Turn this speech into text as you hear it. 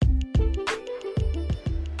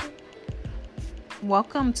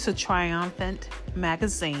Welcome to Triumphant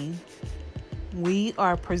Magazine. We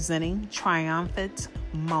are presenting Triumphant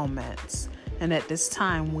Moments, and at this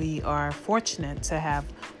time we are fortunate to have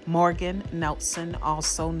Morgan Nelson,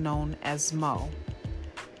 also known as Mo.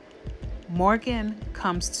 Morgan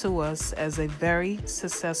comes to us as a very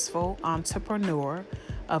successful entrepreneur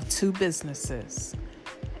of 2 businesses,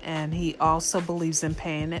 and he also believes in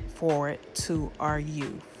paying it forward to our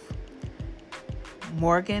youth.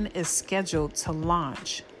 Morgan is scheduled to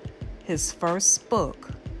launch his first book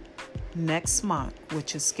next month,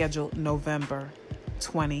 which is scheduled November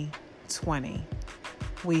 2020.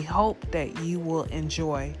 We hope that you will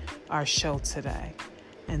enjoy our show today,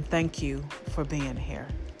 and thank you for being here.